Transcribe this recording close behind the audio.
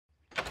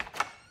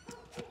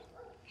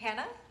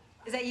Hannah?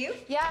 Is that you?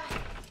 Yeah.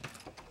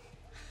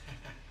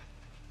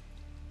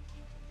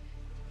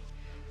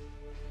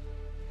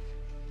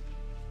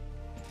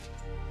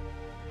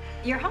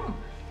 You're home.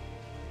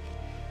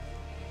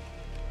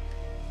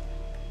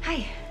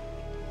 Hi.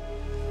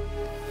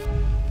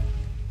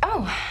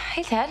 Oh,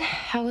 hey, Ted.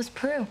 How was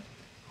Peru?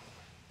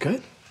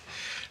 Good.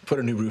 Put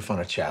a new roof on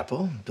a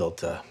chapel,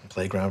 built a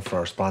playground for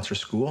our sponsor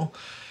school,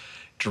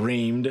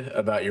 dreamed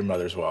about your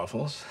mother's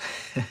waffles.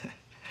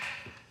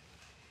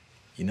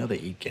 You know they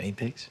eat guinea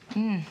pigs?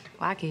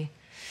 Wacky.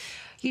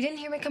 You didn't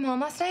hear me come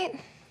home last night?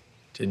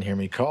 Didn't hear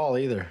me call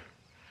either.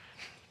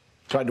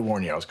 Tried to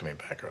warn you I was coming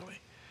back early.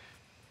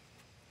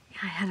 Yeah,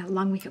 I had a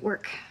long week at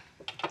work.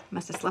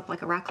 Must have slept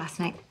like a rock last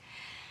night.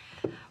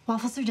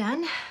 Waffles are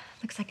done.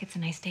 Looks like it's a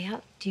nice day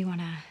out. Do you want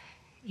to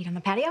eat on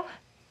the patio?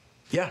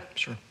 Yeah,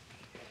 sure.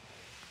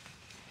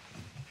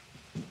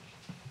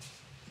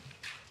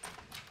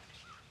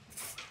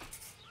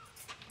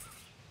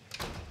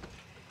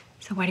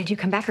 So why did you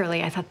come back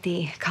early? I thought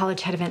the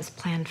college had events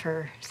planned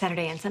for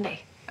Saturday and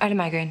Sunday. I had a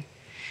migraine.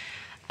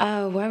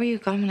 Why were you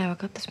gone when I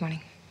woke up this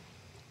morning?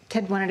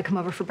 Ted wanted to come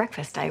over for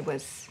breakfast. I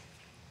was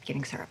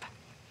getting syrup.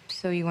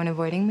 So you weren't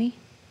avoiding me?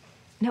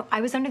 No,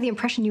 I was under the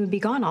impression you would be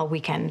gone all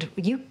weekend.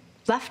 You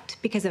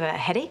left because of a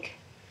headache?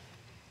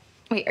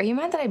 Wait, are you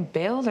mad that I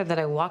bailed or that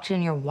I walked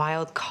in your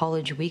wild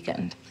college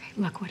weekend?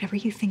 Look, whatever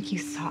you think you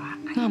saw.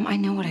 Mom, I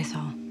know what I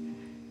saw.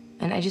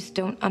 And I just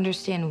don't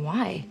understand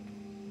why.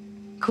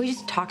 Can we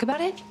just talk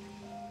about it?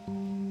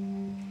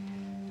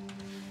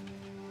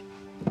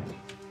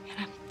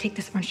 Hannah, take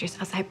this orange juice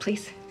outside,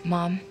 please.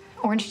 Mom.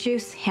 Orange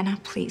juice, Hannah,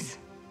 please.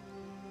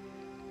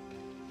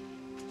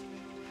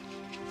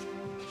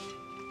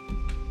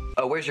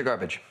 Oh, where's your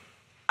garbage?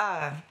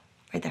 Right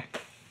there.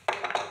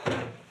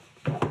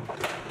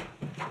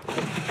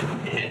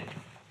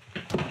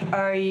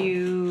 Are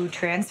you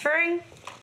transferring?